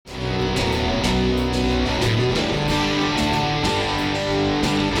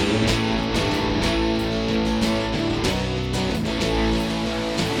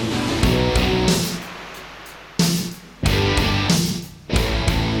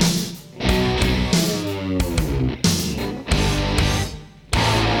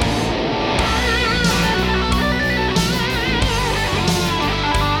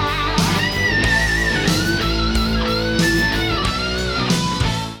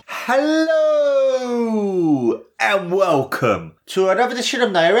Hello and welcome to another edition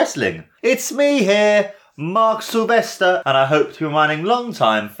of Naya Wrestling. It's me here, Mark Sylvester, and I hope to be reminding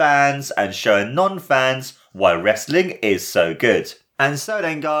long-time fans and showing non-fans why wrestling is so good. And so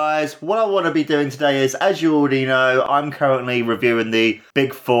then guys, what I want to be doing today is, as you already know, I'm currently reviewing the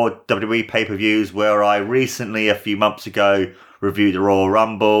Big Four WWE pay-per-views where I recently, a few months ago, reviewed the Royal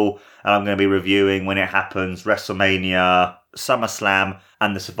Rumble, and I'm going to be reviewing when it happens, WrestleMania, SummerSlam,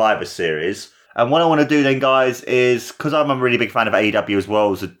 and the Survivor Series. And what I want to do then, guys, is, because I'm a really big fan of AEW as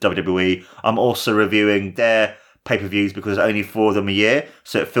well as the WWE, I'm also reviewing their pay-per-views because there's only 4 of them a year.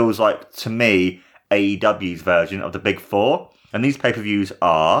 So it feels like, to me, AEW's version of the Big Four. And these pay-per-views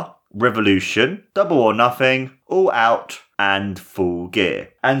are Revolution, Double or Nothing, All Out, and Full Gear.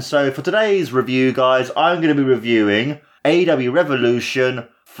 And so for today's review, guys, I'm going to be reviewing AEW Revolution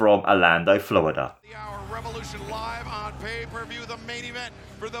from Orlando, Florida. The Hour Revolution live on pay-per-view, the main event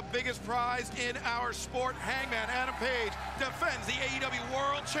for the biggest prize in our sport. Hangman Adam Page defends the AEW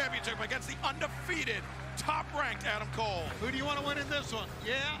World Championship against the undefeated, top-ranked Adam Cole. Who do you want to win in this one?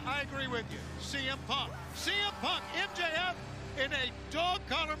 Yeah, I agree with you. CM Punk. CM Punk, MJF in a dog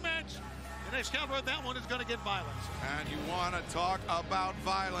collar match. The next counter of that one is going to get violence. And you want to talk about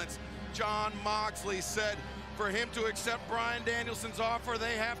violence. Jon Moxley said for him to accept Bryan Danielson's offer,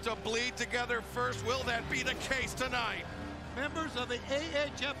 they have to bleed together first. Will that be the case tonight? Members of the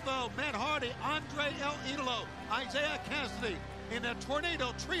AHFO, Matt Hardy, Andre El Idolo, Isaiah Cassidy in a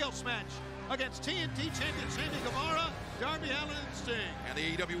Tornado Trios match against TNT champion Sammy Guevara, Darby Allin, and Sting. And the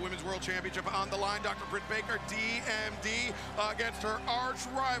AEW Women's World Championship on the line. Dr. Britt Baker, DMD, against her arch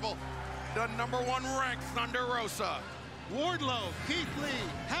rival, the #1 ranked Thunder Rosa. Wardlow, Keith Lee,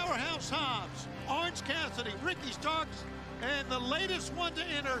 Powerhouse Hobbs, Orange Cassidy, Ricky Starks, and the latest one to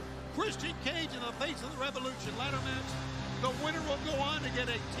enter, Christian Cage in the Face of the Revolution ladder match. The winner will go on to get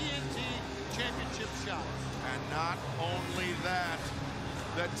a TNT championship shot. And not only that,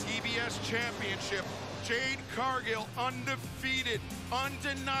 the TBS Championship, Jade Cargill, undefeated,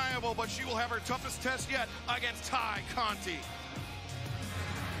 undeniable, but she will have her toughest test yet against Ty Conti.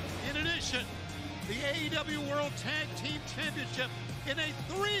 In addition, the AEW World Tag Team Championship in a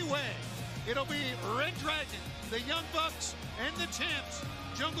 3-way. It'll be Red Dragon, the Young Bucks, and the champs,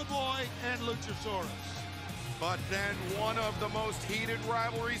 Jungle Boy and Luchasaurus. But then one of the most heated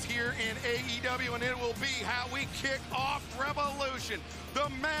rivalries here in AEW, and it will be how we kick off Revolution. The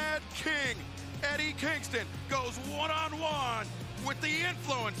Mad King, Eddie Kingston, goes one-on-one with the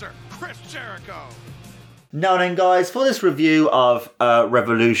influencer, Chris Jericho. Now then, guys, for this review of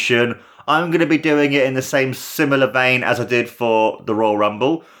Revolution, I'm going to be doing it in the same similar vein as I did for the Royal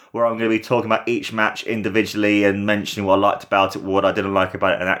Rumble, where I'm going to be talking about each match individually and mentioning what I liked about it, what I didn't like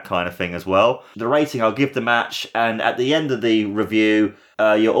about it, and that kind of thing as well. The rating I'll give the match, and at the end of the review,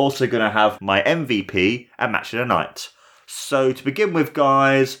 you're also going to have my MVP and match of the night. So to begin with,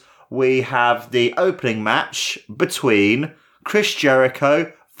 guys, we have the opening match between Chris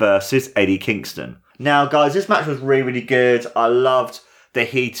Jericho versus Eddie Kingston. Now, guys, this match was really, really good. I loved the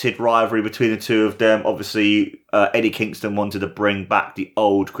heated rivalry between the two of them. Obviously, Eddie Kingston wanted to bring back the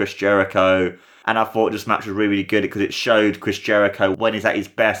old Chris Jericho, and I thought this match was really, really good because it showed Chris Jericho when he's at his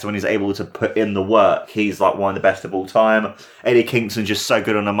best, when he's able to put in the work. He's like one of the best of all time. Eddie Kingston's just so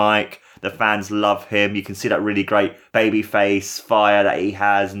good on the mic. The fans love him. You can see that really great babyface fire that he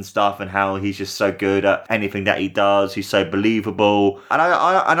has and stuff, and how he's just so good at anything that he does. He's so believable, and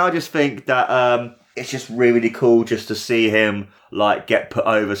I just think that it's just really, really cool just to see him like get put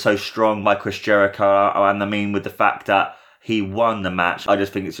over so strong by Chris Jericho. And I mean, with the fact that he won the match, I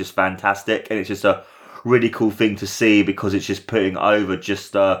just think it's just fantastic, and it's just a really cool thing to see because it's just putting over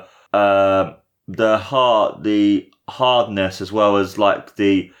just the hardness as well as like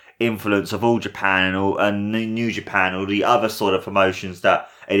the influence of All Japan and New Japan, or the other sort of promotions that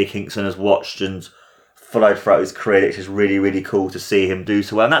Eddie Kingston has watched and followed throughout his career. It's just really, really cool to see him do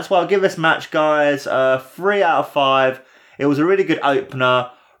so well. And that's why I'll give this match, guys, 3 out of 5. It was a really good opener,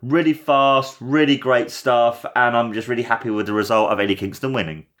 really fast, really great stuff, and I'm just really happy with the result of Eddie Kingston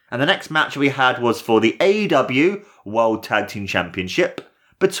winning. And the next match we had was for the AEW World Tag Team Championship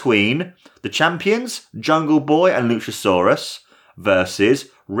between the champions, Jungle Boy and Luchasaurus, versus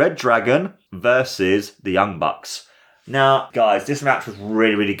Red Dragon versus the Young Bucks. Now, guys, this match was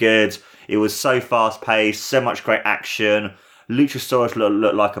really, really good. It was so fast-paced, so much great action. Luchasaurus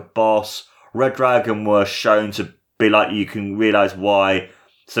looked like a boss. Red Dragon was shown to be like, you can realise why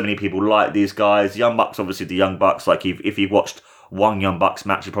so many people like these guys. Young Bucks, obviously the Young Bucks, like if you watched one Young Bucks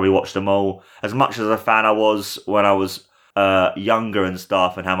match, you probably watched them all. As much as a fan I was when I was younger and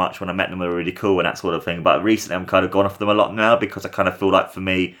stuff, and how much when I met them they were really cool and that sort of thing. But recently I'm kind of gone off them a lot now because I kind of feel like for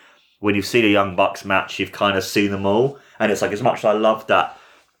me, when you've seen a Young Bucks match, you've kind of seen them all. And it's like, as much as I love that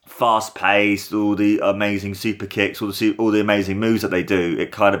fast-paced, all the amazing super kicks, all the amazing moves that they do,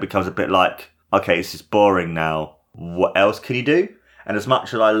 it kind of becomes a bit like, okay, this is boring now. What else can you do? And as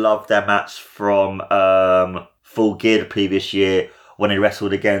much as I love their match from Full Gear the previous year when they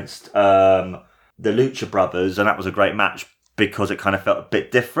wrestled against the Lucha Brothers, and that was a great match because it kind of felt a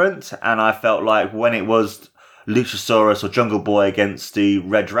bit different. And I felt like when it was Luchasaurus or Jungle Boy against the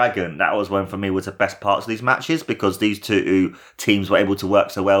Red Dragon, that was when for me was the best parts of these matches, because these two teams were able to work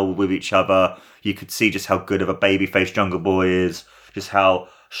so well with each other. You could see just how good of a babyface Jungle Boy is, just how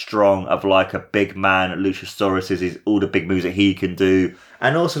strong of like a big man Luchasaurus is all the big moves that he can do.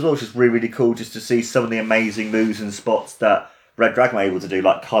 And also as well, it's just really, really cool just to see some of the amazing moves and spots that Red Dragon were able to do,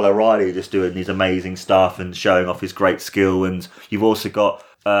 like Kyle O'Reilly just doing these amazing stuff and showing off his great skill. And you've also got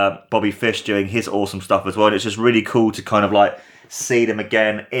Bobby Fish doing his awesome stuff as well. And it's just really cool to kind of like see them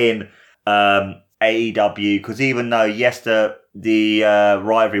again in AEW, because even though, yes, the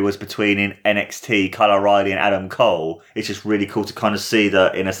rivalry was between in NXT, Kyle O'Reilly and Adam Cole, it's just really cool to kind of see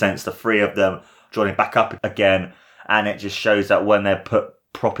that, in a sense, the three of them joining back up again. And it just shows that when they're put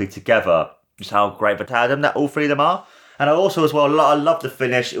properly together, just how great of a tandem that all three of them are. And I also, as well, I love the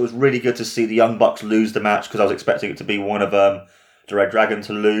finish. It was really good to see the Young Bucks lose the match, because I was expecting it to be one of the Red Dragon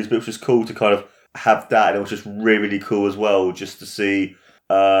to lose. But it was just cool to kind of have that. And it was just really, really cool as well, just to see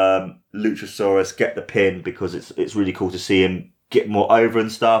Luchasaurus get the pin, because it's really cool to see him get more over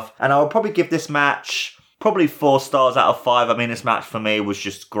and stuff. And I would probably give this match probably 4 stars out of 5. I mean, this match for me was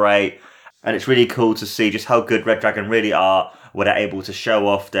just great. And it's really cool to see just how good Red Dragon really are when they're able to show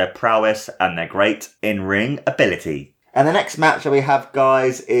off their prowess and their great in-ring ability. And the next match that we have,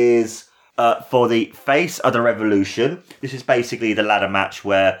 guys, is for the Face of the Revolution. This is basically the ladder match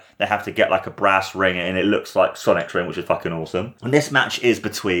where they have to get like a brass ring and it looks like Sonic's ring, which is fucking awesome. And this match is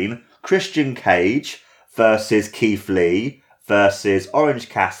between Christian Cage versus Keith Lee versus Orange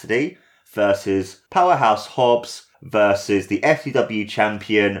Cassidy versus Powerhouse Hobbs versus the FTW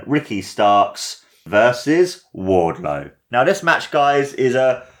champion Ricky Starks versus Wardlow. Now this match, guys, is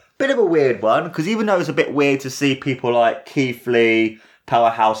a bit of a weird one, because even though it's a bit weird to see people like Keith Lee,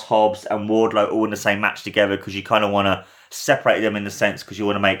 Powerhouse Hobbs and Wardlow all in the same match together, because you kind of want to separate them in the sense because you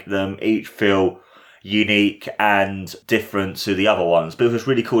want to make them each feel unique and different to the other ones. But it was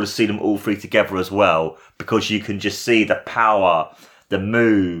really cool to see them all three together as well, because you can just see the power, the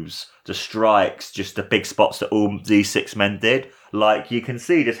moves, the strikes, just the big spots that all these 6 men did. Like, you can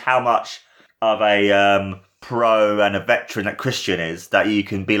see just how much of a pro and a veteran that Christian is, that you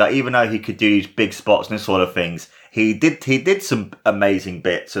can be like, even though he could do these big spots and this sort of things, he did some amazing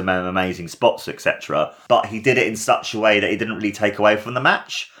bits and amazing spots, etc. But he did it in such a way that he didn't really take away from the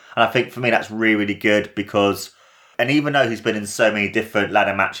match. And I think for me that's really, really good, because, and even though he's been in so many different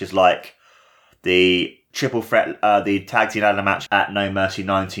ladder matches, like the triple threat, the tag team ladder match at No Mercy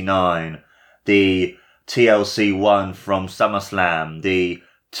 99, the TLC 1 from SummerSlam, the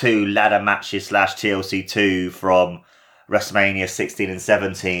 2 ladder matches / TLC 2 from WrestleMania 16 and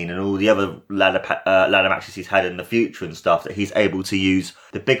 17, and all the other ladder matches he's had in the future and stuff, that he's able to use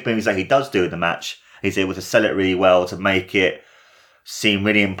the big moves that he does do in the match. He's able to sell it really well to make it seem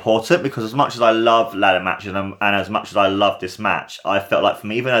really important, because as much as I love ladder matches and as much as I love this match, I felt like for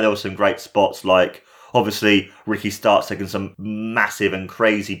me, even though there were some great spots, like obviously Ricky Starks taking some massive and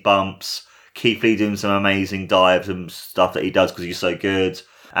crazy bumps, Keith Lee doing some amazing dives and stuff that he does because he's so good,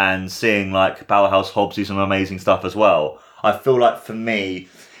 and seeing like Powerhouse Hobbs do some amazing stuff as well. I feel like for me,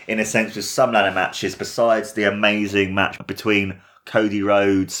 in a sense, with some ladder matches, besides the amazing match between Cody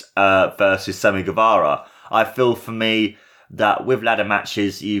Rhodes versus Sammy Guevara, I feel for me that with ladder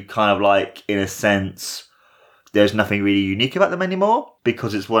matches, you kind of like, in a sense, there's nothing really unique about them anymore,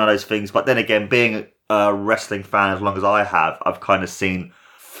 because it's one of those things. But then again, being a wrestling fan as long as I have, I've kind of seen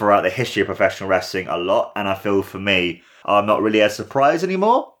throughout the history of professional wrestling a lot, and I feel for me, I'm not really as surprised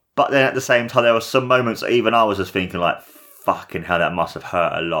anymore. But then at the same time, there were some moments that even I was just thinking like, fucking hell, that must have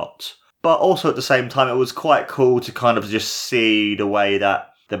hurt a lot. But also at the same time, it was quite cool to kind of just see the way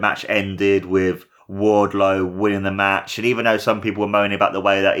that the match ended with Wardlow winning the match. And even though some people were moaning about the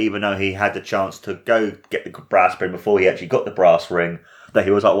way that even though he had the chance to go get the brass ring before he actually got the brass ring, that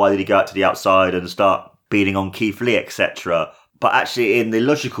he was like, why did he go out to the outside and start beating on Keith Lee, etc. But actually, in the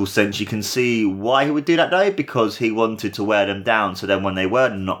logical sense, you can see why he would do that, though, because he wanted to wear them down. So then when they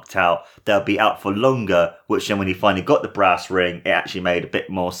were knocked out, they'll be out for longer, which then when he finally got the brass ring, it actually made a bit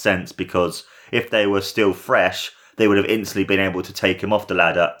more sense, because if they were still fresh, they would have instantly been able to take him off the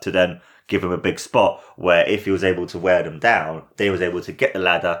ladder to then give him a big spot, where if he was able to wear them down, they was able to get the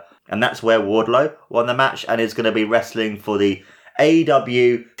ladder. And that's where Wardlow won the match and is going to be wrestling for the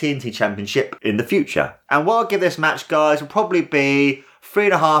AEW TNT Championship in the future. And what I'll give this match, guys, will probably be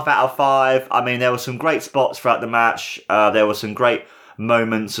 3.5 out of 5. I mean, there were some great spots throughout the match. There were some great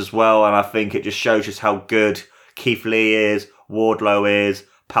moments as well, and I think it just shows just how good Keith Lee is, Wardlow is,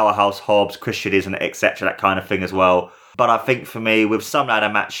 Powerhouse Hobbs, Christian is, and etc., that kind of thing as well. But I think for me, with some ladder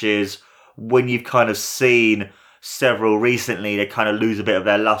matches, when you've kind of seen several recently, they kind of lose a bit of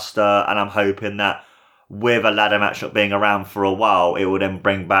their luster, and I'm hoping that with a ladder match not being around for a while, it will then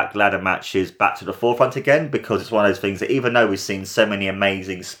bring back ladder matches back to the forefront again, because it's one of those things that even though we've seen so many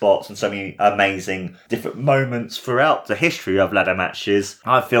amazing spots and so many amazing different moments throughout the history of ladder matches,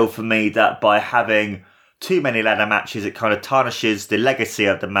 I feel for me that by having too many ladder matches, it kind of tarnishes the legacy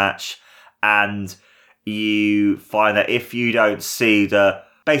of the match, and you find that if you don't see the,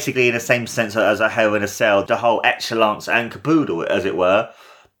 basically in the same sense as a Hell in a Cell, the whole excellence and caboodle, as it were,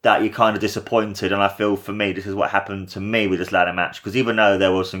 that you're kind of disappointed. And I feel for me, this is what happened to me with this ladder match, because even though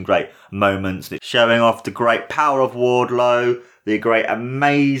there were some great moments showing off the great power of Wardlow, the great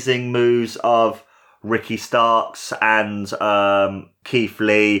amazing moves of Ricky Starks and Keith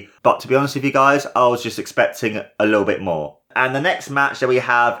Lee, but to be honest with you guys, I was just expecting a little bit more. And the next match that we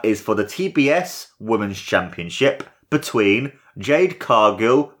have is for the TBS Women's Championship between Jade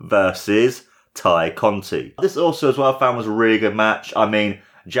Cargill versus Ty Conti. This also as well I found was a really good match. I mean,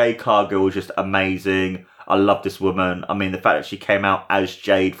 Jade Cargill was just amazing. I love this woman. I mean, the fact that she came out as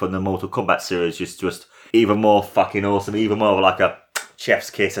Jade from the Mortal Kombat series is just even more fucking awesome, even more of like a chef's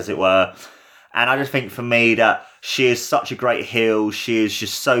kiss, as it were. And I just think for me that she is such a great heel. She is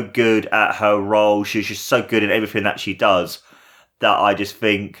just so good at her role. She's just so good at everything that she does that I just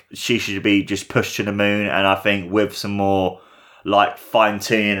think she should be just pushed to the moon. And I think with some more like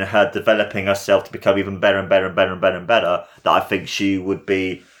fine-tuning and her developing herself to become even better and better and better and better and better, that I think she would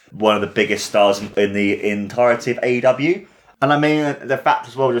be one of the biggest stars in the entirety of AEW. And I mean, the fact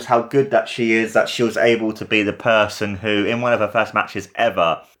as well, just how good that she is, that she was able to be the person who, in one of her first matches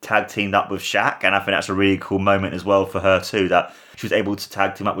ever, tag teamed up with Shaq. And I think that's a really cool moment as well for her too, that she was able to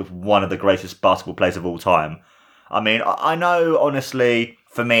tag team up with one of the greatest basketball players of all time. I mean, I know, honestly,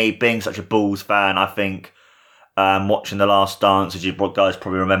 for me, being such a Bulls fan, I think watching The Last Dance, as you guys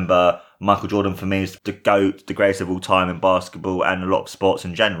probably remember, Michael Jordan for me is the GOAT, the greatest of all time in basketball and a lot of sports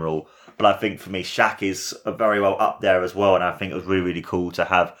in general. But I think for me, Shaq is very well up there as well. And I think it was really, really cool to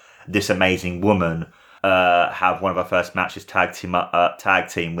have this amazing woman have one of her first matches tag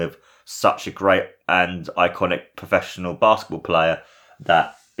team with such a great and iconic professional basketball player,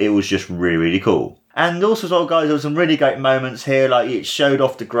 that it was just really, really cool. And also as well, guys, there were some really great moments here. Like, it showed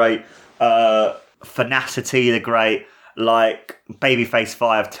off the great finacity, the great like babyface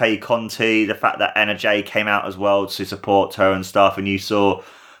fire of Tay Conti, the fact that Anna Jay came out as well to support her and stuff, and you saw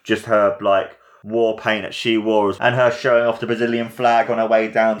just her like war paint that she wore and her showing off the Brazilian flag on her way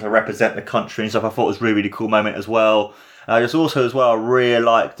down to represent the country and stuff. I thought it was a really, really cool moment as well. Just also as well, I really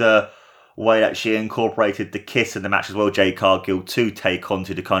liked the way that she incorporated the kiss in the match as well, Jade Cargill, to Tay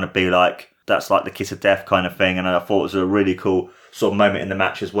Conti, to kind of be like, that's like the kiss of death kind of thing. And I thought it was a really cool sort of moment in the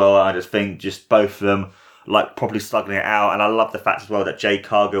match as well. I just think just both of them like probably slugging it out. And I love the fact as well that Jade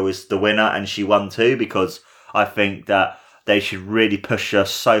Cargill is the winner and she won too, because I think that they should really push her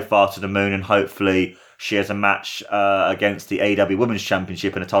so far to the moon, and hopefully she has a match against the AEW Women's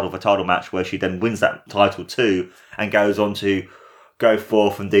Championship in a title for title match where she then wins that title too and goes on to go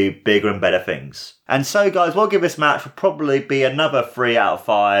forth and do bigger and better things. And so, guys, we'll give this match will probably be another 3 out of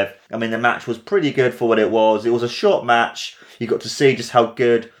 5. I mean, the match was pretty good for what it was. It was a short match. You got to see just how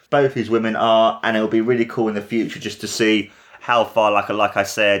good both these women are, and it'll be really cool in the future just to see how far, like I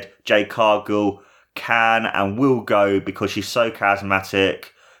said, Jade Cargill can and will go, because she's so charismatic,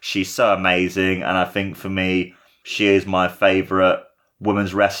 she's so amazing, and I think for me, she is my favourite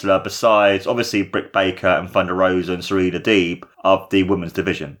women's wrestler, besides obviously Britt Baker and Thunder Rosa and Serena Deeb of the women's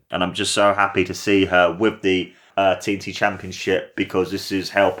division. And I'm just so happy to see her with the TNT Championship, because this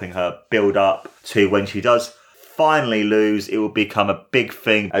is helping her build up to when she does finally lose, it will become a big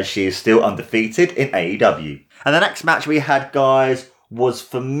thing, as she is still undefeated in AEW. And the next match we had, guys, was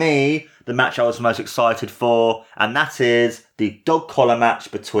for me the match I was most excited for, and that is the dog collar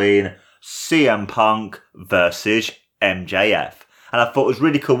match between CM Punk versus MJF. And I thought it was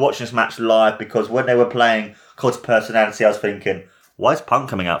really cool watching this match live, because when they were playing Cult of Personality, I was thinking, why is Punk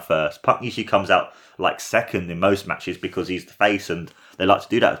coming out first? Punk usually comes out like second in most matches because he's the face, and they like to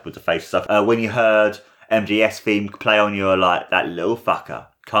do that with the face stuff. When you heard MJF's theme play on, you were like, that little fucker.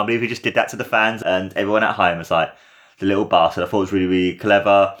 Can't believe he just did that to the fans, and everyone at home was like, the little bastard. I thought it was really, really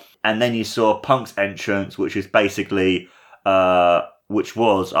clever. And then you saw Punk's entrance, which is basically, which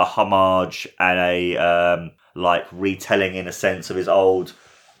was a homage and like retelling in a sense of his old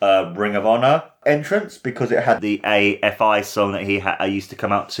Ring of Honor entrance, because it had the AFI song that he used to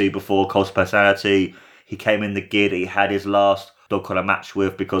come out to before Cult Personality. He came in the gear that he had his last Dog Collar match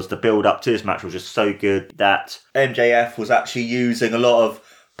with, because the build up to this match was just so good that MJF was actually using a lot of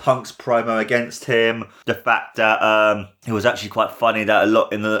Punk's promo against him. The fact that it was actually quite funny that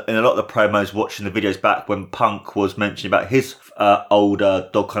in a lot of the promos, watching the videos back, when Punk was mentioning about his older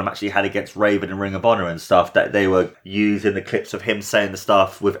Dog Collar match he had against Raven and Ring of Honor and stuff, that they were using the clips of him saying the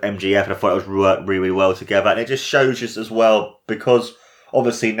stuff with MJF, and I thought it was worked really, really well together. And it just shows just as well, because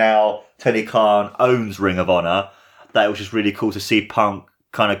obviously now Tony Khan owns Ring of Honor, that it was just really cool to see Punk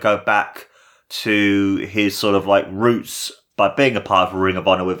kind of go back to his sort of like roots by being a part of Ring of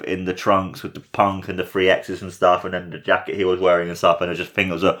Honor within the trunks with the Punk and the 3Xs and stuff, and then the jacket he was wearing and stuff. And I just think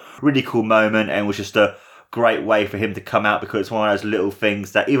it was a really cool moment, and it was just a great way for him to come out, because it's one of those little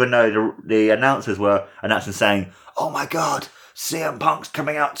things that, even though the announcers were announcing saying, "Oh my God, CM Punk's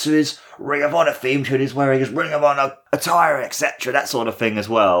coming out to his Ring of Honor theme tune, he's wearing his Ring of Honor attire, etc.," that sort of thing as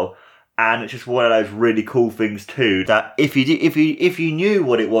well. And it's just one of those really cool things too, that if you knew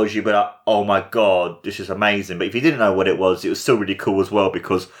what it was, you'd be like, "Oh my God, this is amazing." But if you didn't know what it was still really cool as well,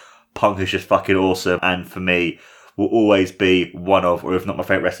 because Punk is just fucking awesome, and for me will always be one of, or if not my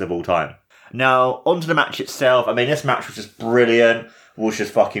favourite wrestler of all time. Now, onto the match itself. I mean, this match was just brilliant, was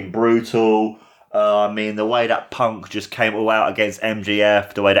just fucking brutal. I mean, the way that Punk just came all out against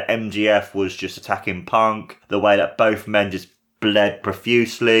MJF, the way that MJF was just attacking Punk, the way that both men just bled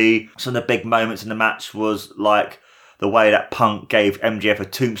profusely. Some of the big moments in the match was like the way that Punk gave MJF a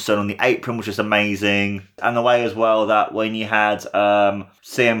tombstone on the apron, which is amazing. And the way as well that when you had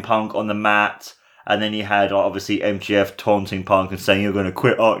CM Punk on the mat, and then you had obviously MJF taunting Punk and saying, "You're going to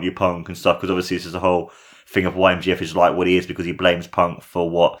quit, aren't you, Punk?" and stuff, because obviously this is the whole thing of why MJF is like what he is, because he blames Punk for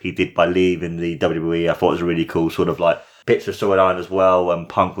what he did by leaving the WWE. I thought it was a really cool sort of like bits of storyline as well, when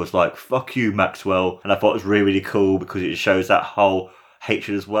Punk was like, "Fuck you, Maxwell," and I thought it was really, really cool, because it shows that whole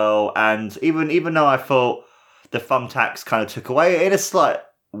hatred as well. And even though I thought the thumbtacks kind of took away in a slight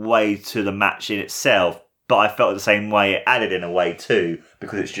way to the match in itself, but I felt the same way it added in a way too,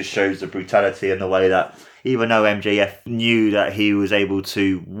 because it just shows the brutality and the way that even though MJF knew that he was able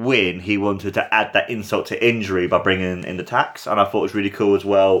to win, he wanted to add that insult to injury by bringing in the tacks. And I thought it was really cool as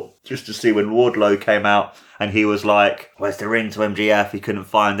well, just to see when Wardlow came out and he was like, "Where's the ring?" to MJF, he couldn't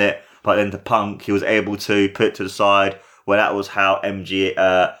find it, but then to Punk, he was able to put it to the side, where that was how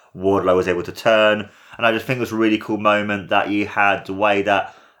Wardlow was able to turn. And I just think it was a really cool moment that you had the way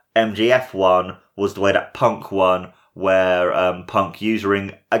that MJF won was the way that Punk won, where Punk used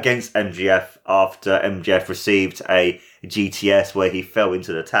ring against MJF after MJF received a GTS where he fell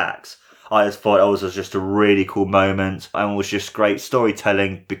into the tacks. I just thought it was just a really cool moment, and was just great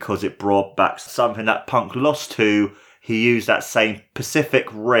storytelling, because it brought back something that Punk lost to. He used that same Pacific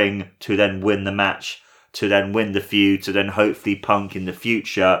ring to then win the match, to then win the feud, to then hopefully Punk in the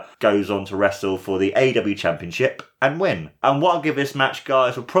future goes on to wrestle for the AEW Championship and win. And what I'll give this match,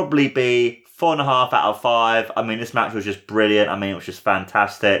 guys, will probably be 4.5 out of 5. I mean, this match was just brilliant. I mean, it was just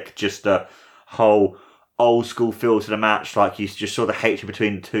fantastic. Just the whole old school feel to the match. Like, you just saw the hatred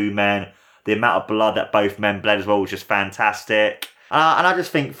between the two men. The amount of blood that both men bled as well was just fantastic. And I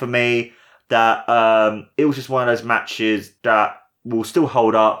just think for me that it was just one of those matches that will still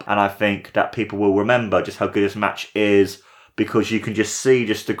hold up. And I think that people will remember just how good this match is, because you can just see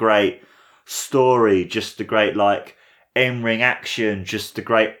just the great story, just the great, like, in-ring action, just the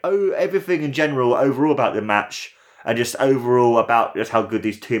great everything in general overall about the match, and just overall about just how good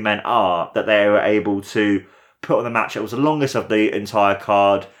these two men are, that they were able to put on the match. It was the longest of the entire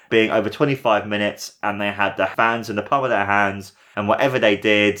card, being over 25 minutes, and they had the fans in the palm of their hands, and whatever they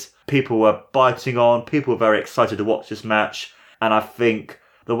did, people were biting on, people were very excited to watch this match. And I think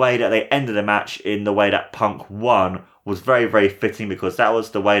the way that they ended the match in the way that Punk won was very, very fitting, because that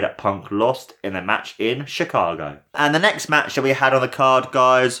was the way that Punk lost in the match in Chicago. And the next match that we had on the card,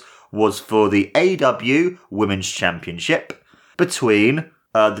 guys, was for the AEW Women's Championship between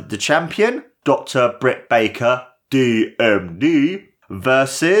the champion, Dr. Britt Baker, DMD,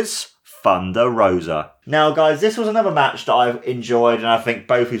 versus Thunder Rosa. Now, guys, this was another match that I've enjoyed, and I think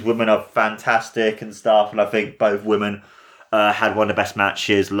both these women are fantastic and stuff, and I think both women had one of the best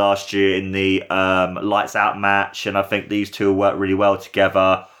matches last year in the Lights Out match, and I think these two worked really well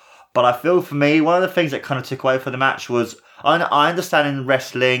together. But I feel for me, one of the things that kind of took away from the match was, I understand in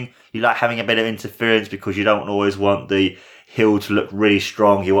wrestling, you like having a bit of interference because you don't always want the heel to look really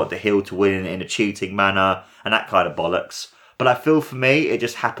strong, you want the heel to win in a cheating manner, and that kind of bollocks. But I feel for me, it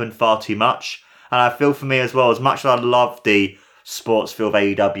just happened far too much. And I feel for me as well, as much as I love the sports feel of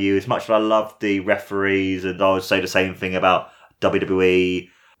AEW. As much as I love the referees, and I would say the same thing about WWE,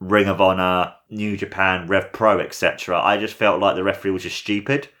 Ring of Honor, New Japan, Rev Pro, etc. I just felt like the referee was just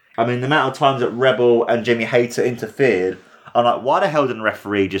stupid. I mean, the amount of times that Rebel and Jimmy Hayter interfered, I'm like, why the hell didn't the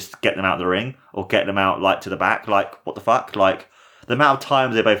referee just get them out of the ring or get them out like to the back? Like, what the fuck? Like, the amount of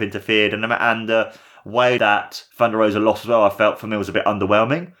times they both interfered and the way that Thunder Rosa lost as well, I felt for me was a bit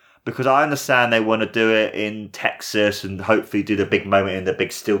underwhelming, because I understand they want to do it in Texas and hopefully do the big moment in the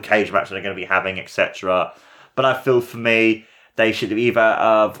big steel cage match that they're going to be having, etc. But I feel for me, they should have either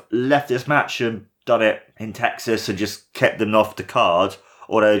have left this match and done it in Texas and just kept them off the card,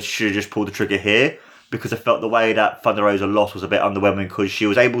 or they should have just pulled the trigger here, because I felt the way that Thunder Rosa lost was a bit underwhelming, because she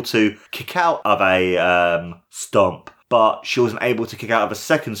was able to kick out of a stomp, but she wasn't able to kick out of a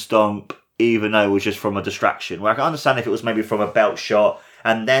second stomp, even though it was just from a distraction. Where I can understand if it was maybe from a belt shot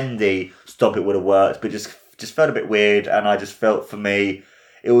and then the stomp, it would have worked, but just felt a bit weird, and I just felt for me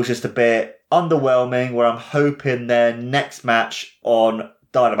it was just a bit underwhelming, where I'm hoping their next match on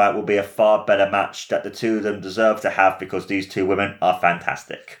Dynamite will be a far better match that the two of them deserve to have, because these two women are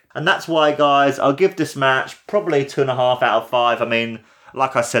fantastic. And that's why, guys, I'll give this match probably 2.5 out of 5. I mean,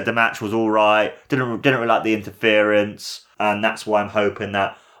 like I said, the match was alright. Didn't really like the interference, and that's why I'm hoping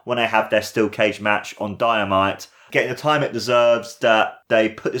that when they have their steel cage match on Dynamite, getting the time it deserves, that they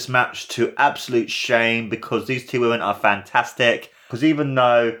put this match to absolute shame, because these two women are fantastic. Because even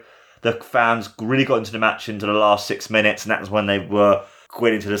though the fans really got into the match into the last 6 minutes, and that was when they were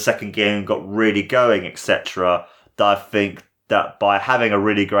going into the second game and got really going, etc., I think that by having a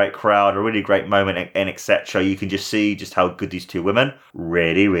really great crowd, a really great moment, and etc., you can just see just how good these two women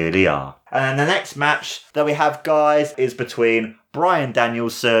really, really are. And the next match that we have, guys, is between Bryan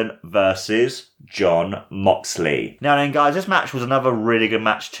Danielson versus Jon Moxley. Now then, guys, this match was another really good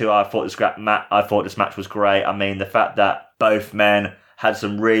match too. I thought this match was great. I mean, the fact that both men had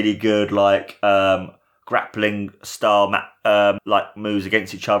some really good grappling style moves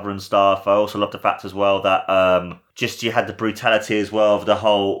against each other and stuff. I also love the fact as well that just you had the brutality as well of the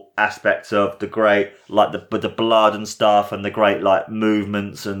whole aspect of the great, like the blood and stuff, and the great like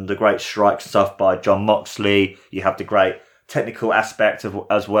movements and the great strike stuff by Jon Moxley. You have the great technical aspect of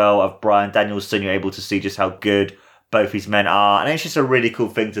as well of Bryan Danielson. You're able to see just how good both these men are, and it's just a really cool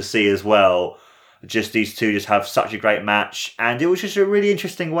thing to see as well. Just these two just have such a great match, and it was just a really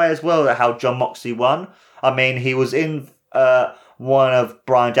interesting way as well how Jon Moxley won. I mean, he was in one of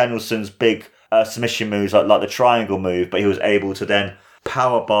Bryan Danielson's big submission moves, like the triangle move, but he was able to then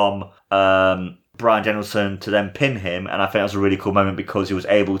powerbomb Bryan Danielson to then pin him, and I think that was a really cool moment because he was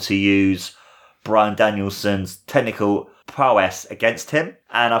able to use Bryan Danielson's technical prowess against him,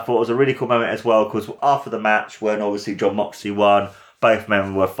 and I thought it was a really cool moment as well, because after the match, when obviously Jon Moxley won, both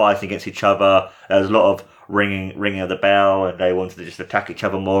men were fighting against each other. There was a lot of ringing of the bell, and they wanted to just attack each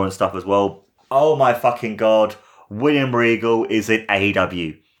other more and stuff as well. Oh my fucking god, William Regal is in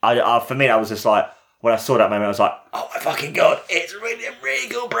AEW. For me, that was just like, when I saw that moment, I was like, oh my fucking god, it's William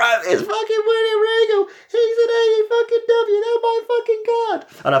Regal, bro. It's fucking William Regal. He's in AEW. Oh my fucking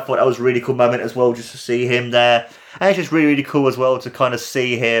god. And I thought that was a really cool moment as well, just to see him there. And it's just really, really cool as well to kind of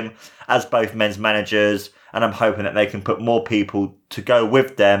see him as both men's managers. And I'm hoping that they can put more people to go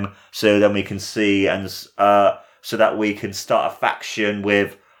with them, so then we can see and so that we can start a faction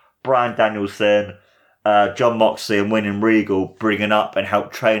with Bryan Danielson, Jon Moxley, and William Regal, bringing up and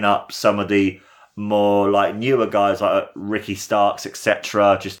help train up some of the more like newer guys like Ricky Starks,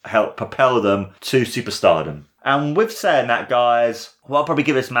 etc. Just help propel them to superstardom. And with saying that, guys, what I'll probably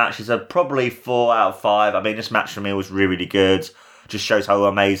give this match is a probably 4 out of 5. I mean, this match for me was really, really good. Just shows how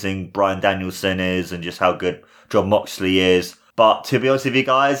amazing Bryan Danielson is and just how good Jon Moxley is. But to be honest with you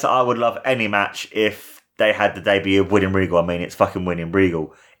guys, I would love any match if they had the debut of William Regal. I mean, it's fucking William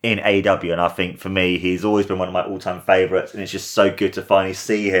Regal in AEW, and I think for me, he's always been one of my all-time favourites, and it's just so good to finally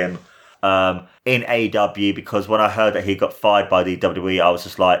see him in AEW, because when I heard that he got fired by the WWE, I was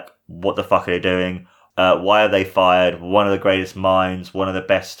just like, what the fuck are they doing? Why are they fired? One of the greatest minds, one of the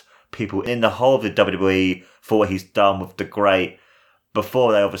best people in the whole of the WWE for what he's done with the great,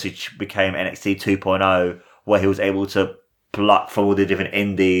 before they obviously became NXT 2.0, where he was able to pluck from all the different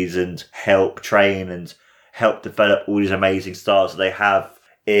indies and help train and help develop all these amazing stars that they have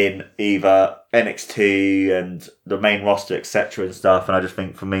in either NXT and the main roster, etc. and stuff. And I just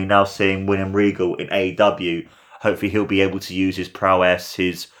think for me, now seeing William Regal in AEW, hopefully he'll be able to use his prowess,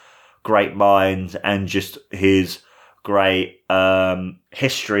 his great mind, and just his great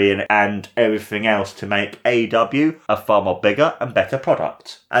history and everything else to make AEW a far more bigger and better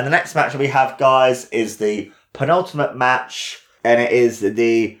product. And the next match that we have, guys, is the penultimate match And it is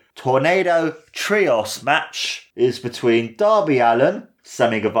the Tornado Trios match. It's between Darby Allin,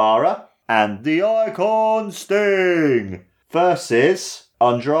 Sammy Guevara, and the Icon Sting versus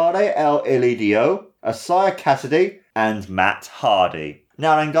Andrade El Idolo, Isiah Kassidy, and Matt Hardy.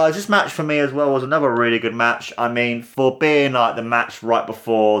 Now then, guys, this match for me as well was another really good match. I mean, for being like the match right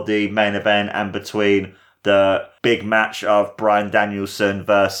before the main event and between the big match of Bryan Danielson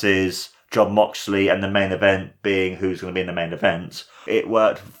versus Jon Moxley and the main event being who's going to be in the main event, it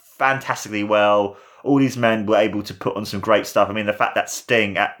worked fantastically well. All these men were able to put on some great stuff. I mean, the fact that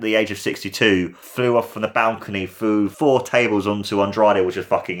Sting, at the age of 62, flew off from the balcony through 4 tables onto Andrade was just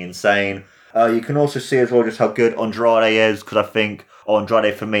fucking insane. You can also see as well just how good Andrade is, because I think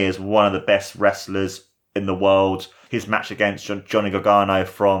Andrade, for me, is one of the best wrestlers in the world. His match against Johnny Gargano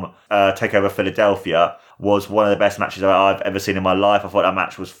from TakeOver Philadelphia was one of the best matches I've ever seen in my life. I thought that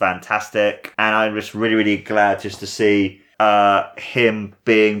match was fantastic. And I'm just really, really glad just to see him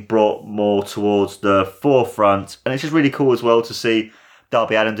being brought more towards the forefront. And it's just really cool as well to see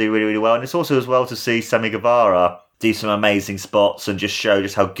Darby Allin do really, really well. And it's also as well to see Sammy Guevara do some amazing spots and just show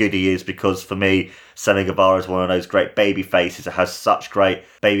just how good he is, because for me, Sammy Guevara is one of those great baby faces that has such great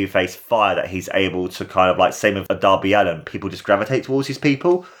babyface fire that he's able to kind of like, same with Darby Allin, people just gravitate towards his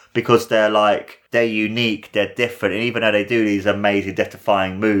people because they're unique, they're different, and even though they do these amazing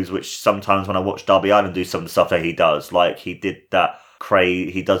death-defying moves, which sometimes when I watch Darby Allin do some of the stuff that he does, like he did that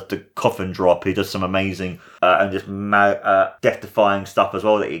he does the coffin drop, he does some amazing and just death-defying stuff as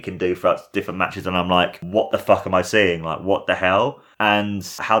well that he can do throughout different matches, and I'm like, what the fuck am I seeing? Like, what the hell? And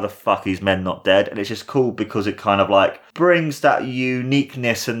how the fuck is men not dead? And it's just cool because it kind of like brings that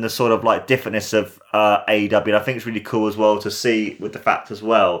uniqueness and the sort of like differentness of AEW, and I think it's really cool as well to see with the fact as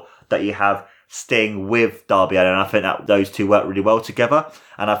well that you have Sting with Darby Allin, and I think that those two work really well together.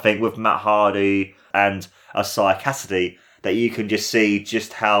 And I think with Matt Hardy and Isiah Kassidy, that you can just see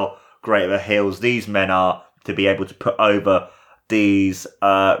just how great of a heels these men are to be able to put over these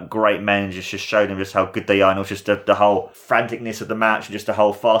great men and just show them just how good they are. And it was just the whole franticness of the match and just the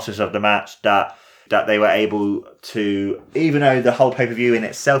whole fastness of the match that they were able to, even though the whole pay-per-view in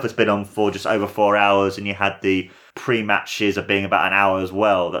itself has been on for just over 4 hours and you had the pre-matches of being about an hour as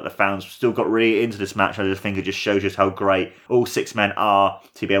well, that the fans still got really into this match. I just think it just shows just how great all 6 men are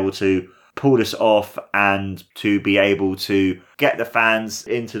to be able to pull this off and to be able to get the fans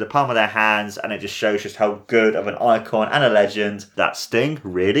into the palm of their hands, and it just shows just how good of an icon and a legend that Sting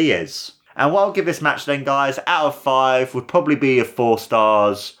really is. And what I'll give this match then, guys, out of 5 would probably be a 4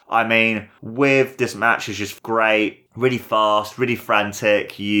 stars. I mean, with this match is just great, really fast, really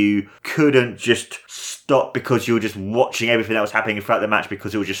frantic. You couldn't just stop because you were just watching everything that was happening throughout the match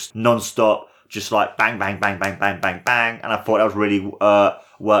because it was just non-stop, just like bang, bang, bang, bang, bang, bang, bang. And I thought that was really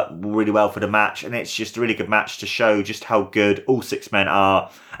worked really well for the match, and it's just a really good match to show just how good all 6 men are,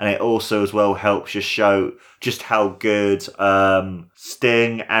 and it also as well helps just show just how good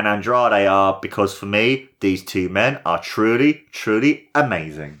Sting and Andrade are, because for me, these 2 men are truly, truly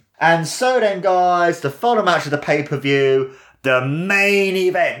amazing. And so then, guys, the final match of the pay-per-view, the main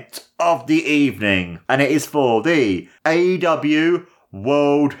event of the evening, and it is for the AEW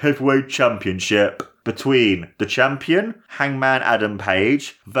World Heavyweight Championship between the champion, Hangman Adam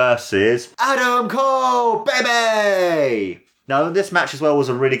Page, versus Adam Cole, baby! Now, this match as well was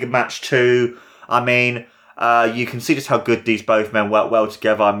a really good match too. I mean, you can see just how good these both men work well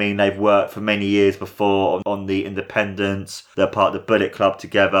together. I mean, they've worked for many years before on the Independents. They're part of the Bullet Club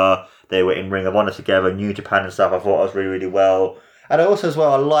together. They were in Ring of Honor together, New Japan and stuff. I thought it was really, really well. And also as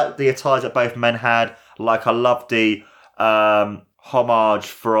well, I liked the attires that both men had. Like, I loved the homage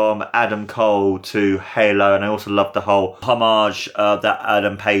from Adam Cole to Halo, and I also loved the whole homage that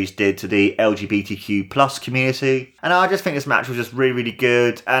Adam Page did to the LGBTQ plus community. And I just think this match was just really, really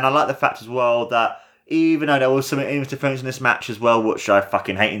good, and I like the fact as well that even though there was some interference in this match as well, which I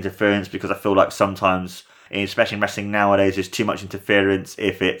fucking hate interference, because I feel like sometimes, especially in wrestling nowadays, there's too much interference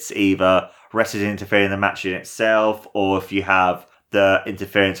if it's either wrestlers interfering in the match in itself, or if you have the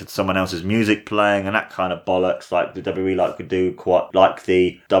interference with someone else's music playing and that kind of bollocks, like the WWE like to do quite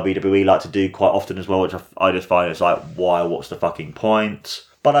often as well, which I just find it's like, why? What's the fucking point?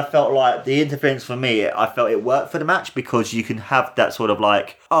 But I felt like the interference for me, I felt it worked for the match, because you can have that sort of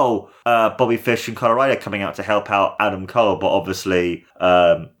like, Bobby Fish and Colorado coming out to help out Adam Cole, but obviously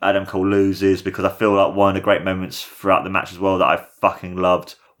Adam Cole loses, because I feel like one of the great moments throughout the match as well that I fucking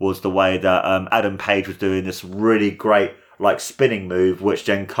loved was the way that Adam Page was doing this really great like spinning move, which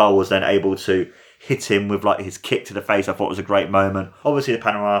then Cole was then able to hit him with like his kick to the face. I thought it was a great moment. Obviously, the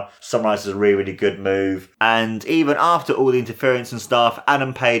Panorama Sunrise is a really, really good move. And even after all the interference and stuff,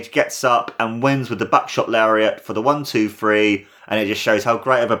 Adam Page gets up and wins with the buckshot lariat for the 1-2-3. And it just shows how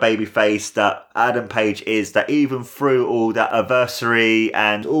great of a babyface that Adam Page is, that even through all that adversity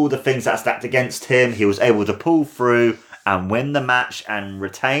and all the things that stacked against him, he was able to pull through and win the match and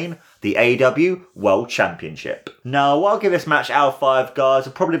retain the AEW World Championship. Now, I'll give this match out of 5, guys.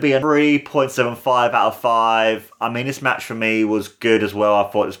 It'll probably be a 3.75 out of 5. I mean, this match for me was good as well.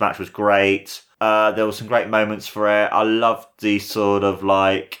 I thought this match was great. There were some great moments for it. I loved the sort of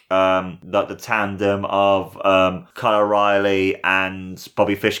like the tandem of Kyle O'Reilly and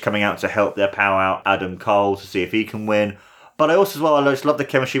Bobby Fish coming out to help their pal out Adam Cole to see if he can win. But I also as well, I just love the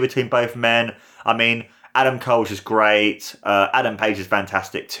chemistry between both men. I mean, Adam Cole's just great. Adam Page is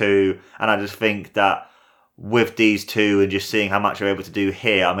fantastic too. And I just think that with these two and just seeing how much they're able to do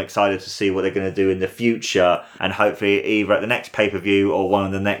here, I'm excited to see what they're going to do in the future. And hopefully either at the next pay-per-view or one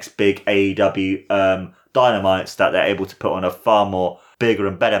of the next big AEW Dynamites that they're able to put on a far more bigger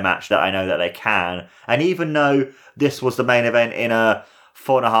and better match that I know that they can. And even though this was the main event in a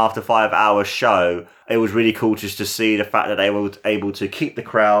 4.5 to 5 hour show, it was really cool just to see the fact that they were able to keep the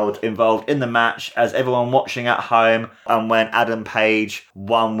crowd involved in the match as everyone watching at home. And when Adam Page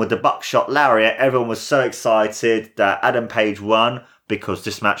won with the buckshot lariat, everyone was so excited that Adam Page won, because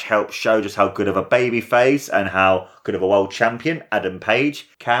this match helped show just how good of a babyface and how good of a world champion Adam Page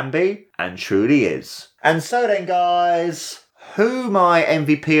can be and truly is. And so then, guys, who my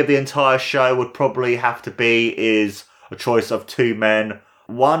MVP of the entire show would probably have to be is a choice of 2 men.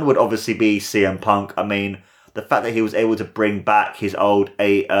 One would obviously be CM Punk. I mean, the fact that he was able to bring back his old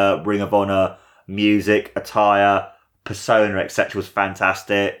Ring of Honor music, attire, persona, etc. was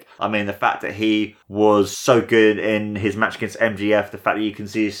fantastic. I mean, the fact that he was so good in his match against MJF, the fact that you can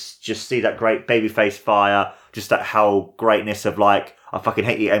see that great babyface fire, just that whole greatness of like, I fucking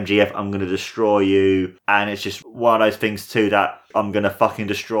hate you, MJF, I'm going to destroy you. And it's just one of those things too, that I'm going to fucking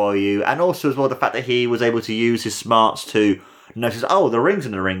destroy you. And also as well, the fact that he was able to use his smarts to notice, oh, the ring's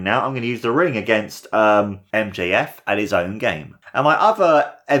in the ring now, I'm going to use the ring against MJF at his own game. And my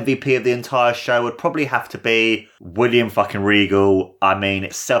other MVP of the entire show would probably have to be William fucking Regal. I mean,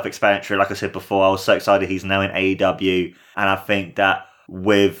 it's self-explanatory. Like I said before, I was so excited he's now in AEW. And I think that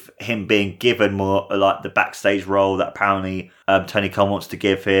with him being given more like the backstage role that apparently Tony Khan wants to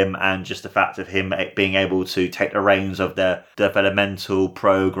give him, and just the fact of him being able to take the reins of their developmental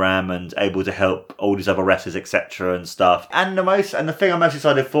program and able to help all these other wrestlers, etc. and stuff. And the thing I'm most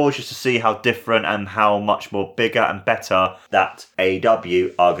excited for is just to see how different and how much more bigger and better that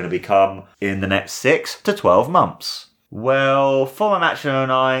AEW are going to become in the next 6 to 12 months. Well, for my match of the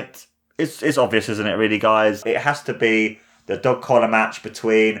night, it's obvious, isn't it, really, guys? It has to be the dog collar match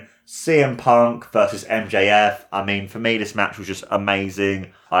between CM Punk versus MJF. I mean, for me, this match was just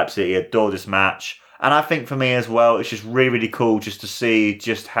amazing. I absolutely adore this match. And I think for me as well, it's just really, really cool just to see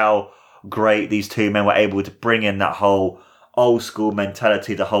just how great these two men were able to bring in that whole old school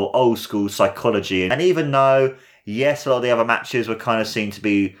mentality, the whole old school psychology. And even though, yes, a lot of the other matches were kind of seen to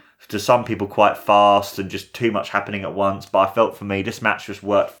be, to some people, quite fast and just too much happening at once, but I felt for me this match just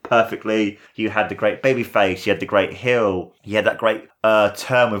worked perfectly. You had the great babyface, you had the great heel, you had that great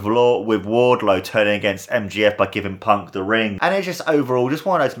turn with Wardlow turning against MJF by giving Punk the ring, and it's just overall just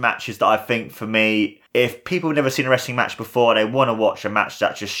one of those matches that I think for me, if people have never seen a wrestling match before, they want to watch a match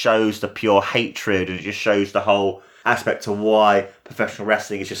that just shows the pure hatred and it just shows the whole aspect of why professional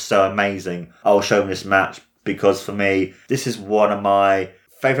wrestling is just so amazing. I'll show them this match because for me, this is one of my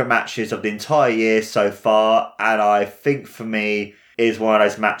favourite matches of the entire year so far, and I think for me is one of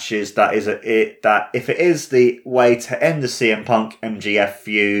those matches that if it is the way to end the CM Punk MJF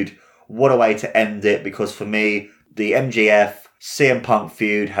feud, what a way to end it, because for me the MJF CM Punk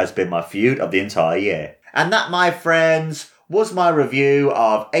feud has been my feud of the entire year. And that, my friends, was my review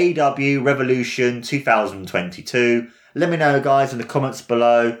of AEW Revolution 2022. Let me know, guys, in the comments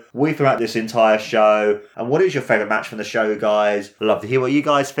below what you think about this entire show and what is your favourite match from the show, guys. I'd love to hear what you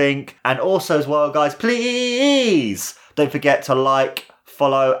guys think. And also as well, guys, please don't forget to like,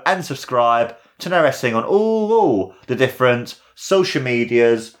 follow and subscribe to No Wrestling on all the different social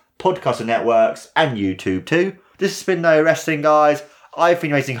medias, podcast networks and YouTube too. This has been No Wrestling, guys. I've been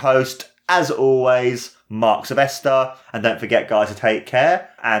your amazing host, as always, Mark Sylvester. And don't forget, guys, to take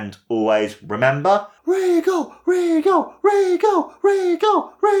care and always remember, Regal, Regal, Regal,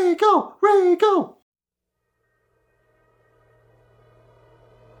 Regal, Regal, Regal.